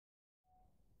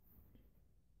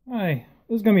Hi,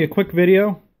 this is going to be a quick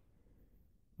video.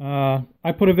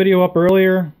 I put a video up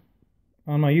earlier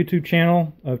on my YouTube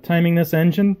channel of timing this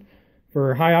engine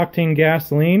for high octane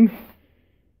gasoline,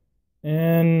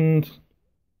 and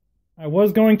I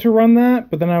was going to run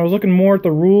that, but then I was looking more at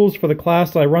the rules for the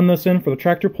class that I run this in for the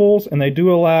tractor pulls, and they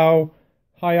do allow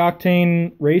high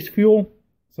octane race fuel,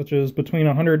 such as between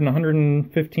 100 and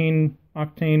 115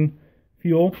 octane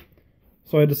fuel.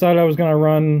 So I decided I was going to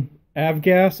run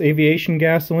AVGAS, aviation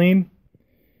gasoline.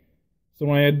 So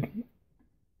when I had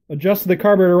adjusted the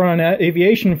carburetor to run on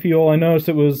aviation fuel, I noticed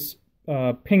it was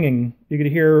pinging. You could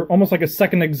hear almost like a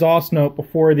second exhaust note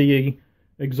before the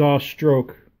exhaust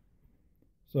stroke.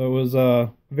 So it was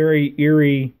a very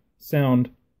eerie sound.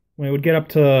 When it would get up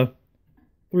to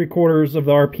 3/4 of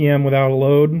the RPM without a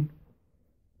load.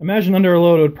 Imagine under a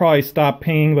load it would probably stop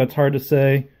pinging, but it's hard to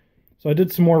say. So I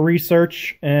did some more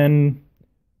research, and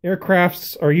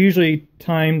aircrafts are usually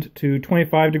timed to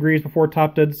 25 degrees before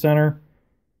top dead center.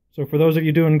 So for those of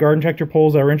you doing garden tractor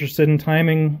pulls that are interested in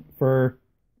timing for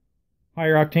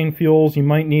higher octane fuels, you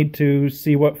might need to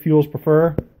see what fuels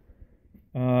prefer.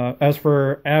 As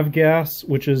for AVGAS,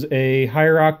 which is a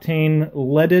higher octane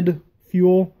leaded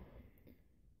fuel,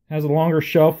 has a longer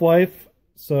shelf life.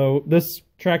 So this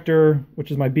tractor, which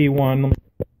is my B1,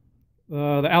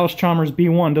 the Alice Chalmers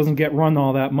B1 doesn't get run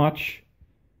all that much.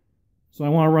 So I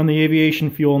want to run the aviation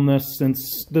fuel in this,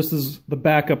 since this is the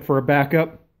backup for a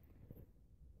backup,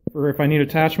 for if I need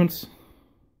attachments.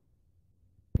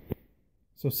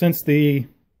 So since the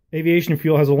aviation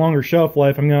fuel has a longer shelf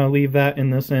life, I'm going to leave that in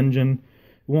this engine.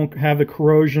 It won't have the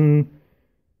corrosion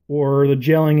or the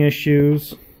gelling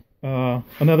issues.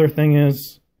 Another thing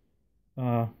is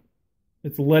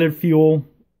it's leaded fuel,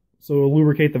 so it'll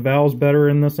lubricate the valves better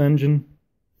in this engine,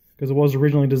 because it was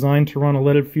originally designed to run a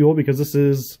leaded fuel, because this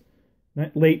is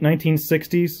late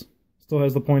 1960s, still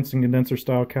has the points and condenser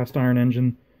style cast iron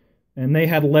engine, and they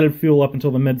had leaded fuel up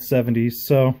until the mid 70s.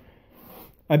 So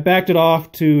I backed it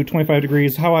off to 25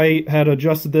 degrees. How I had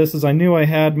adjusted this is I knew I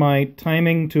had my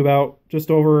timing to about just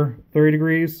over 30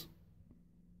 degrees.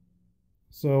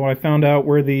 So I found out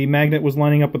where the magnet was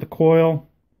lining up with the coil,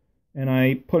 and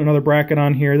I put another bracket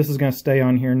on here. This is going to stay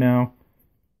on here now.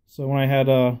 So when I had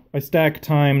I stack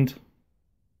timed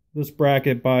this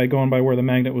bracket by going by where the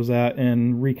magnet was at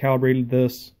and recalibrated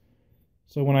this.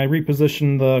 So when I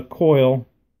reposition the coil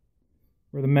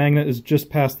where the magnet is just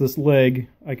past this leg,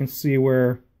 I can see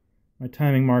where my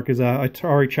timing mark is at. I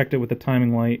already checked it with the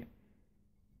timing light.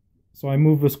 So I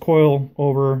moved this coil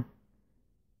over,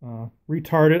 I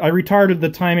retarded the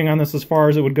timing on this as far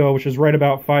as it would go, which is right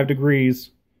about 5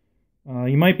 degrees.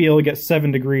 You might be able to get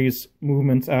 7 degrees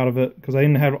movements out of it, because I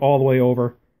didn't have it all the way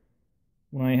over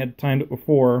when I had timed it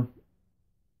before.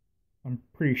 I'm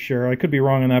pretty sure. I could be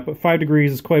wrong on that, but 5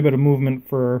 degrees is quite a bit of movement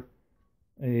for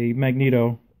a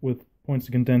magneto with points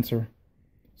of condenser.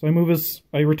 So I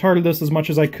retarded this as much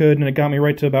as I could, and it got me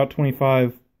right to about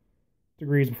 25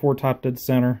 degrees before top dead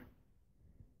center.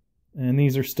 And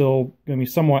these are still going to be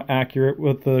somewhat accurate,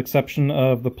 with the exception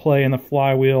of the play and the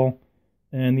flywheel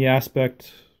and the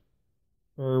aspect,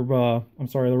 or I'm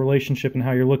sorry, the relationship and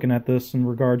how you're looking at this in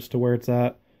regards to where it's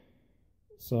at.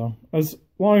 So as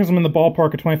long as I'm in the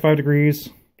ballpark of 25 degrees,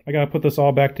 I got to put this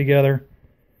all back together,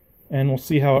 and we'll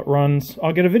see how it runs.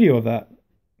 I'll get a video of that.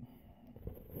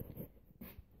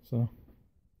 So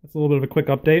that's a little bit of a quick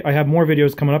update. I have more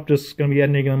videos coming up, just going to be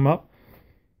editing them up.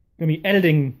 Going to be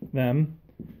editing them,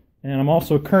 and I'm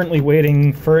also currently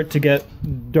waiting for it to get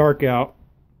dark out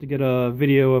to get a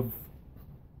video of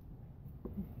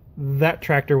that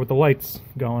tractor with the lights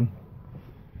going.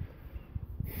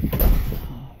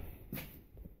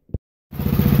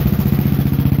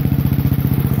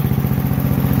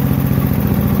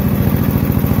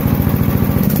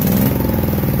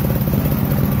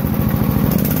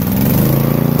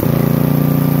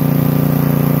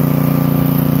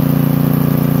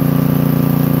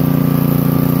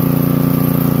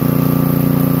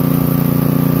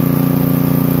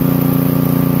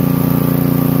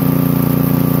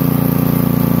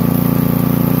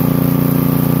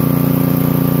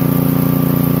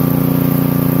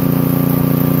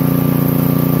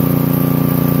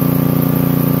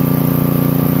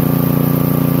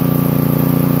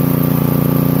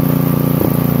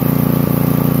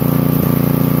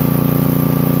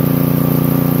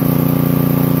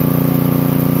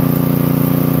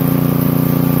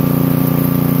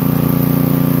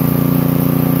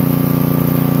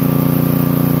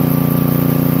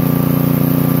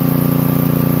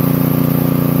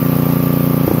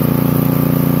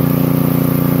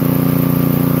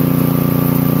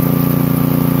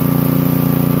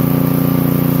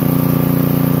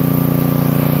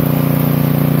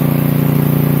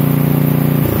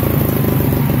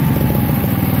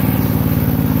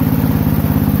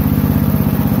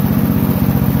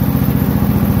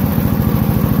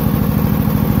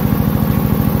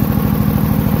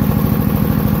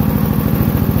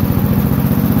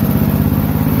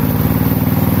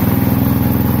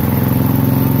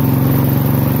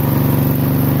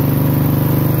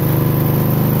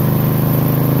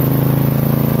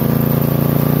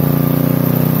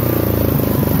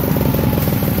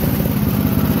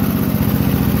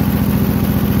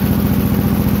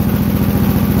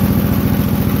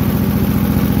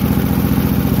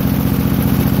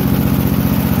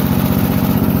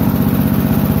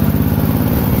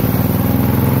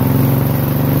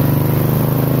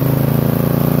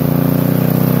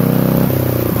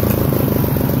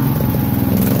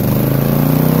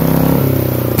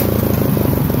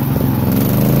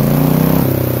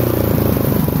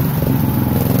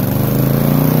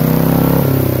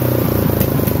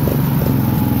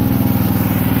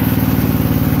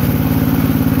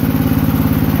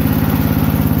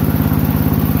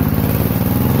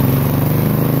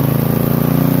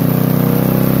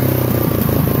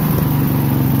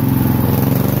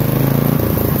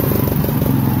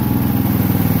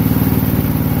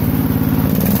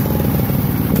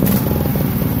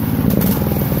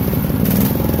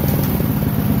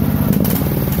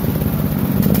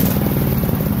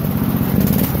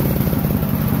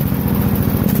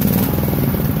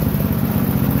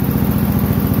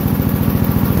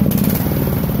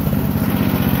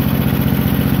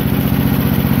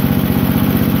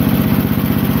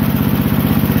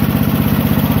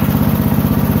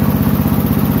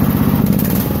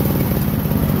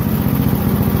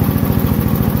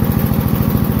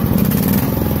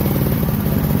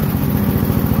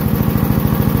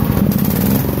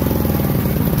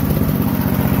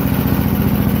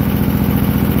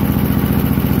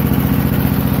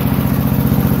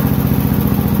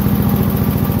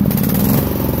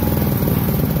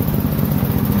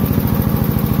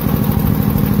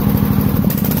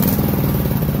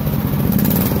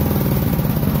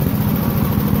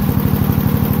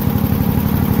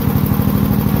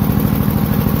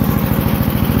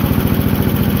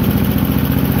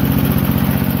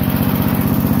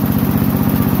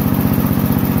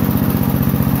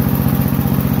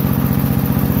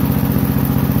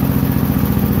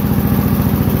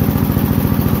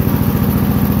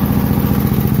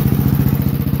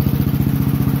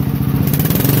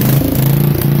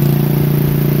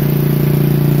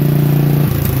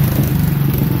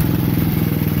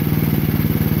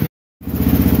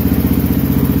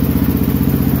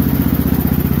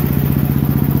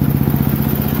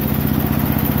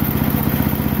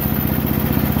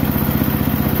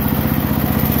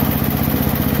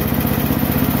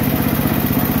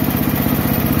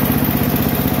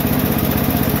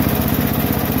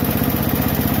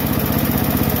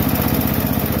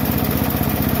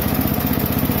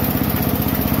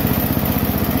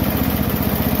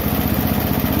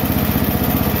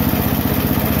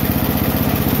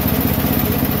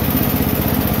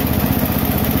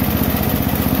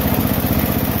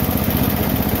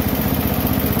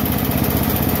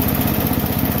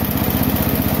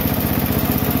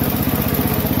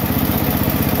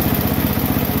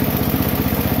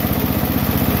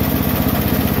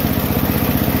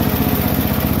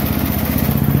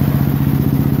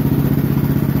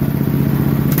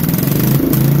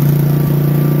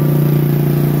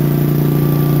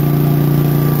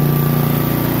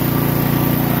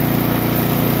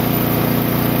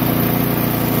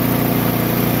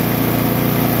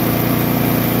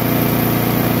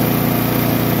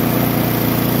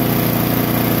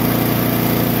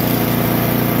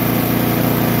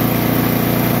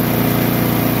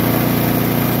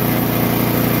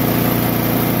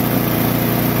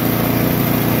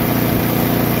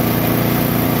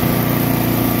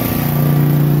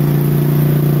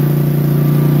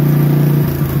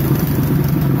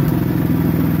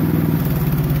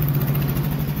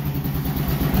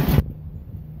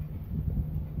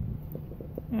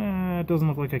 doesn't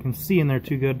look like I can see in there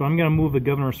too good, but I'm going to move the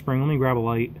governor spring. Let me grab a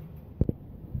light.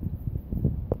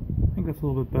 I think that's a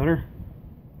little bit better.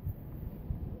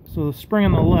 So the spring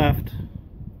on the left,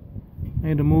 I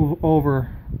need to move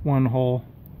over one hole.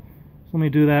 So let me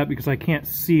do that because I can't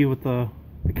see with the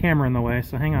camera in the way,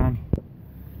 so hang on.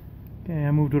 Okay,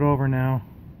 I moved it over now.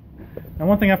 Now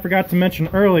one thing I forgot to mention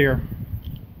earlier,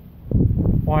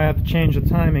 why I have to change the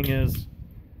timing, is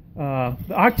the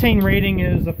octane rating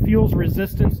is a fuel's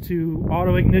resistance to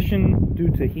auto ignition due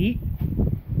to heat.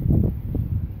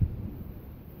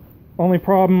 Only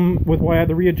problem with why I had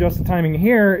to readjust the timing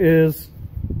here is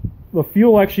the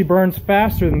fuel actually burns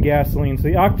faster than gasoline, so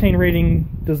the octane rating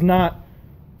does not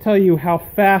tell you how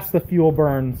fast the fuel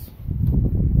burns.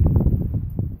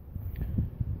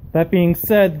 That being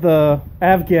said, the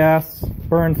AVGAS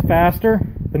burns faster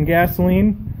than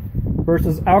gasoline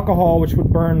versus alcohol, which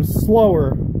would burn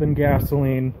slower than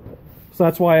gasoline. So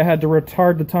that's why I had to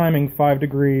retard the timing 5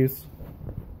 degrees.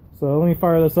 So let me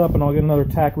fire this up and I'll get another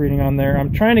tach reading on there.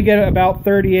 I'm trying to get about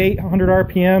 3,800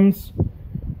 RPMs.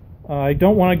 I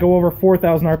don't want to go over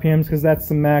 4,000 RPMs because that's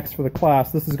the max for the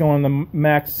class. This is going the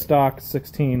max stock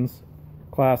 16s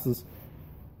classes.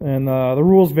 And the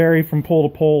rules vary from pole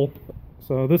to pole.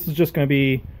 So this is just going to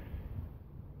be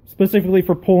specifically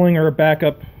for pulling or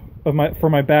backup for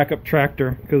my backup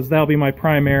tractor, because that'll be my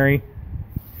primary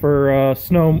for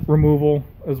snow removal,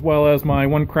 as well as my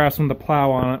one Craftsman with the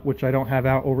plow on it, which I don't have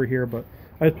out over here, but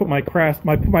I just put my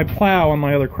plow on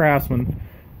my other Craftsman.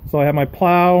 So I have my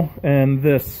plow and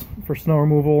this for snow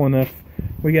removal, and if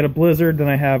we get a blizzard, then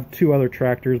I have 2 other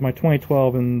tractors, my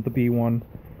 2012 and the B1.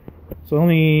 So let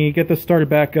me get this started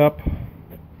back up.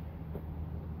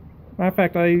 Matter of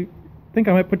fact, I think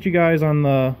I might put you guys on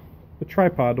the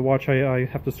tripod to watch how I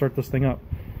have to start this thing up,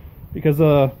 because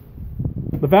the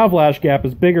valve lash gap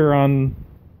is bigger on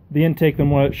the intake than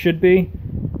what it should be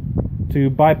to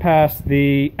bypass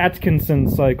the Atkinson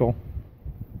cycle.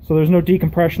 So there's no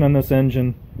decompression on this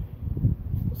engine.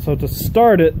 So to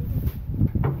start it,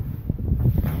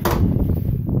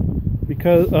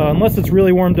 because unless it's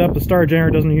really warmed up, the starter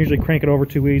generator doesn't usually crank it over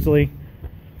too easily.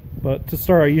 But to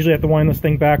start, I usually have to wind this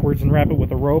thing backwards and wrap it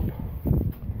with a rope.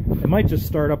 It might just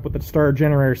start up with the starter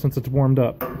generator since it's warmed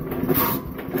up.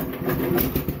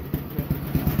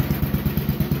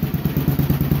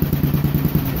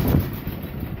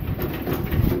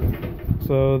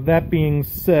 So that being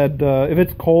said, if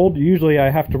it's cold, usually I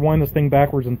have to wind this thing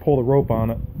backwards and pull the rope on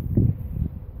it.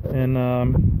 And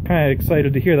I'm kind of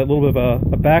excited to hear that little bit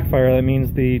of a backfire. That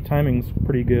means the timing's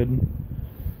pretty good.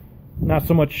 Not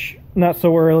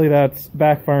so early that it's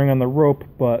backfiring on the rope,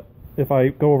 but if I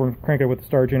go over and crank it with the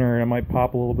starter generator, it might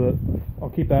pop a little bit. I'll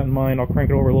keep that in mind. I'll crank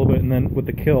it over a little bit, and then with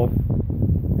the kill,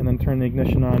 and then turn the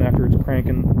ignition on after it's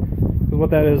cranking. Because what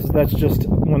that is, that's just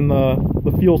when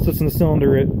the fuel sits in the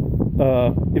cylinder, it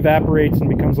evaporates and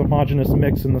becomes a homogeneous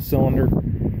mix in the cylinder,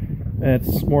 and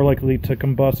it's more likely to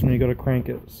combust when you go to crank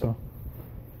it. So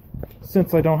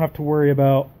since I don't have to worry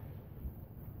about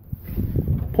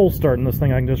pull starting this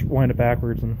thing, I can just wind it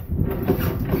backwards and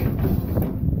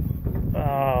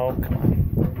oh, come on.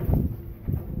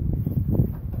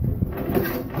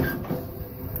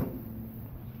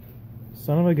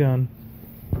 Son of a gun.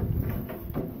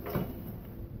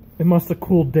 It must have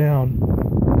cooled down.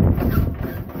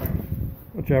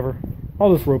 Whichever.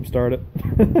 I'll just rope start it.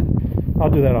 I'll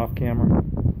do that off camera.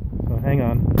 So hang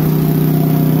on.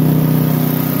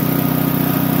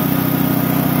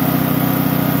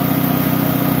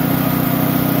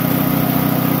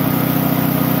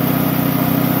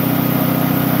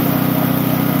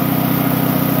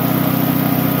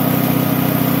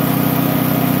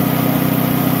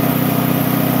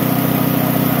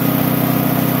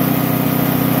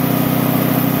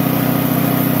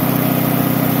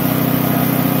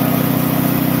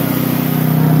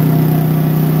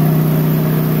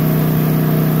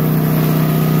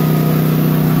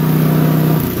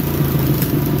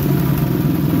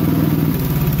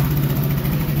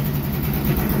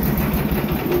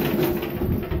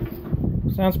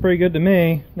 Sounds pretty good to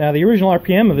me. Now, the original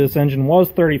RPM of this engine was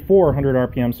 3,400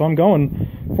 RPM, so I'm going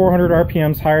 400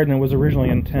 RPMs higher than it was originally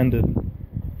intended.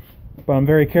 But I'm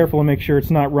very careful to make sure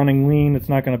it's not running lean, it's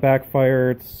not going to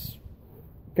backfire, it's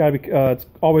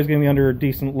always going to be under a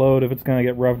decent load if it's going to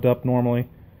get revved up normally.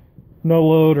 No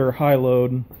load or high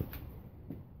load.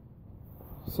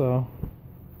 So,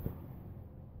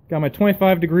 got my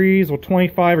 25 degrees, well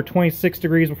 25 or 26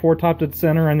 degrees before top dead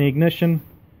center on the ignition,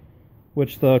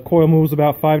 which the coil moves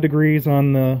about 5 degrees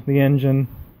on the engine.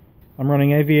 I'm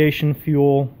running aviation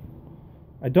fuel.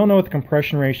 I don't know what the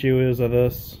compression ratio is of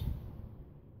this.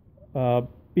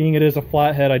 Being it is a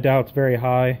flathead, I doubt it's very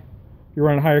high. you're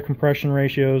running higher compression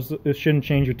ratios, it shouldn't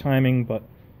change your timing, but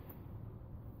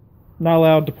not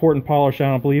allowed to port and polish, I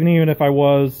don't believe. And even if I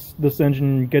was, this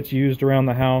engine gets used around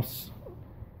the house.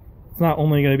 It's not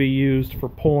only going to be used for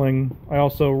pulling. I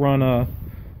also run a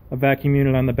vacuum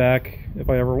unit on the back if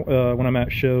I ever when I'm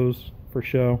at shows for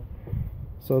show.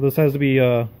 So this has to be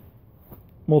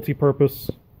multi-purpose.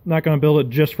 Not going to build it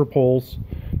just for pulls.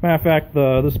 Matter of fact,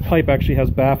 this pipe actually has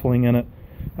baffling in it.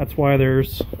 That's why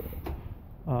there's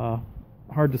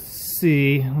hard to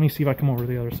see. Let me see if I come over to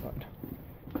the other side.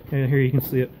 Okay, here you can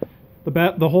see it.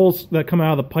 The holes that come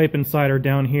out of the pipe inside are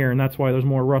down here, and that's why there's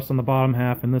more rust on the bottom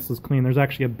half, and this is clean. There's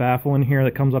actually a baffle in here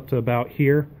that comes up to about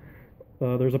here.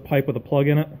 There's a pipe with a plug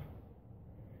in it,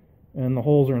 and the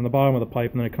holes are in the bottom of the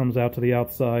pipe, and then it comes out to the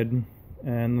outside,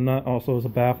 and the nut also is a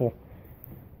baffle.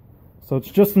 So it's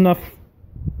just enough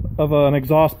of an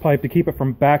exhaust pipe to keep it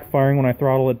from backfiring when I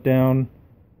throttle it down.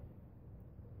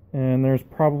 And there's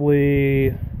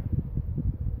probably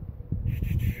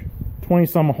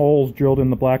 20-some holes drilled in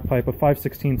the black pipe, of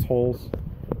 5/16 holes.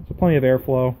 So plenty of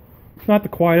airflow. It's not the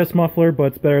quietest muffler, but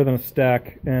it's better than a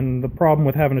stack. And the problem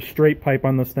with having a straight pipe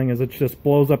on this thing is it just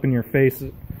blows up in your face.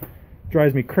 It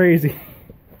drives me crazy.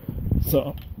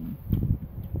 So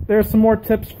there's some more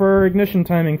tips for ignition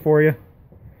timing for you.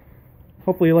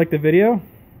 Hopefully you liked the video.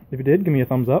 If you did, give me a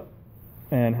thumbs up,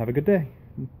 and have a good day.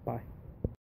 Bye.